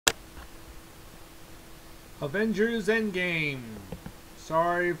Avengers Endgame.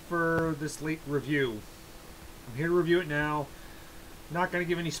 Sorry for this late review. I'm here to review it now. Not going to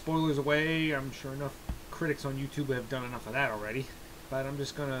give any spoilers away. I'm sure enough critics on YouTube have done enough of that already. But I'm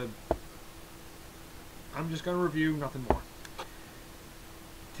just gonna review, nothing more.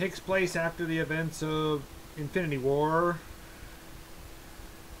 Takes place after the events of Infinity War,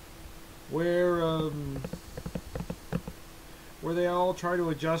 where they all try to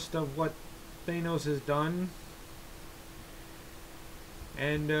adjust of what Thanos has done,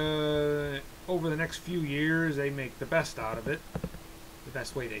 and over the next few years they make the best out of it, the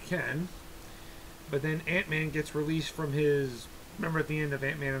best way they can. But then Ant-Man gets released from his, remember at the end of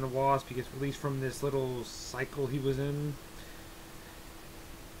Ant-Man and the Wasp, he gets released from this little cycle he was in.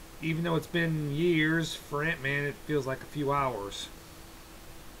 Even though it's been years, for Ant-Man it feels like a few hours.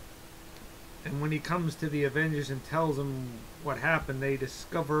 And when he comes to the Avengers and tells them what happened, they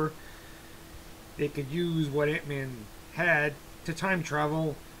discover they could use what Ant-Man had to time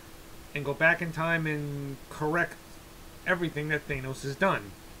travel and go back in time and correct everything that Thanos has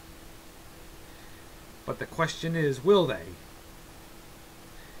done. But the question is, will they?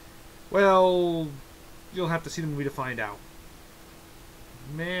 Well, you'll have to see the movie to find out.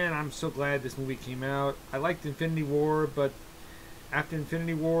 Man, I'm so glad this movie came out. I liked Infinity War, but after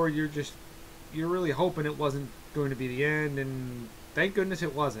Infinity War, you're really hoping it wasn't going to be the end, and thank goodness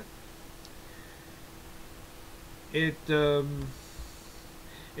it wasn't. It's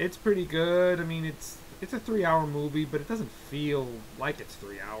pretty good. I mean, it's a 3-hour movie, but it doesn't feel like it's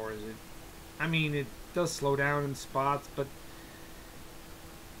 3 hours. It does slow down in spots, but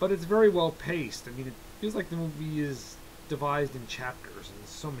it's very well paced. I mean, it feels like the movie is devised in chapters in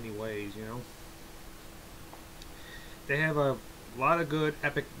so many ways, you know. They have a lot of good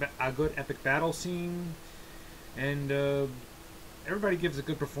epic battle scene, and everybody gives a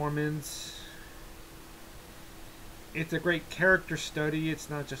good performance. It's a great character study. It's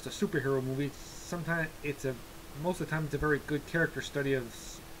not just a superhero movie. Most of the time it's a very good character study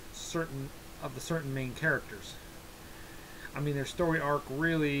of the certain main characters. I mean, their story arc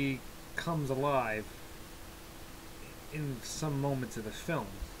really comes alive in some moments of the film.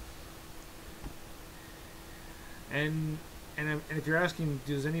 And if you're asking,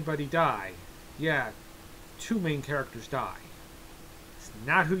 does anybody die? Yeah, 2 main characters die. It's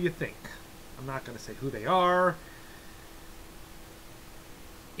not who you think. I'm not going to say who they are,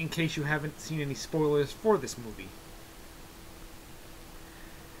 in case you haven't seen any spoilers for this movie.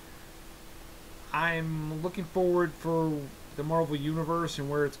 I'm looking forward for the Marvel Universe and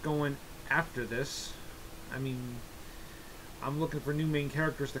where it's going after this. I mean, I'm looking for new main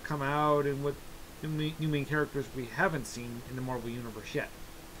characters to come out and what new main characters we haven't seen in the Marvel Universe yet.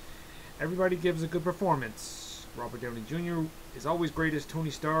 Everybody gives a good performance. Robert Downey Jr. is always great as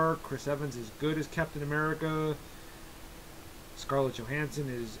Tony Stark. Chris Evans is good as Captain America. Scarlett Johansson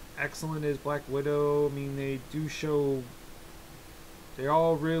is excellent as Black Widow. I mean, they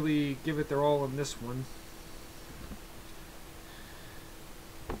all really give it their all in this one.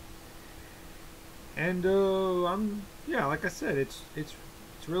 And like I said, it's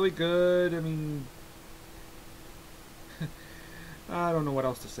really good. I mean, I don't know what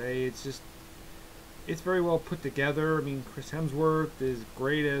else to say. It's very well put together. I mean, Chris Hemsworth is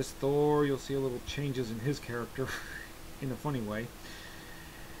great as Thor. You'll see a little changes in his character in a funny way.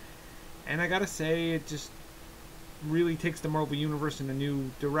 And I gotta say, it just really takes the Marvel Universe in a new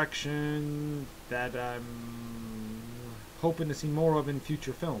direction that I'm hoping to see more of in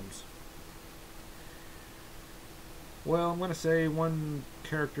future films. Well, I'm going to say one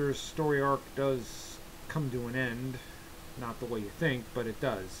character's story arc does come to an end. Not the way you think, but it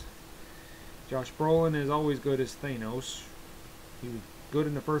does. Josh Brolin is always good as Thanos. He was good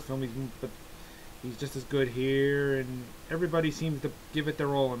in the first film, but he's just as good here, and everybody seems to give it their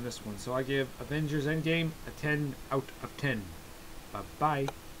all in this one. So I give Avengers Endgame a 10 out of 10. Bye-bye.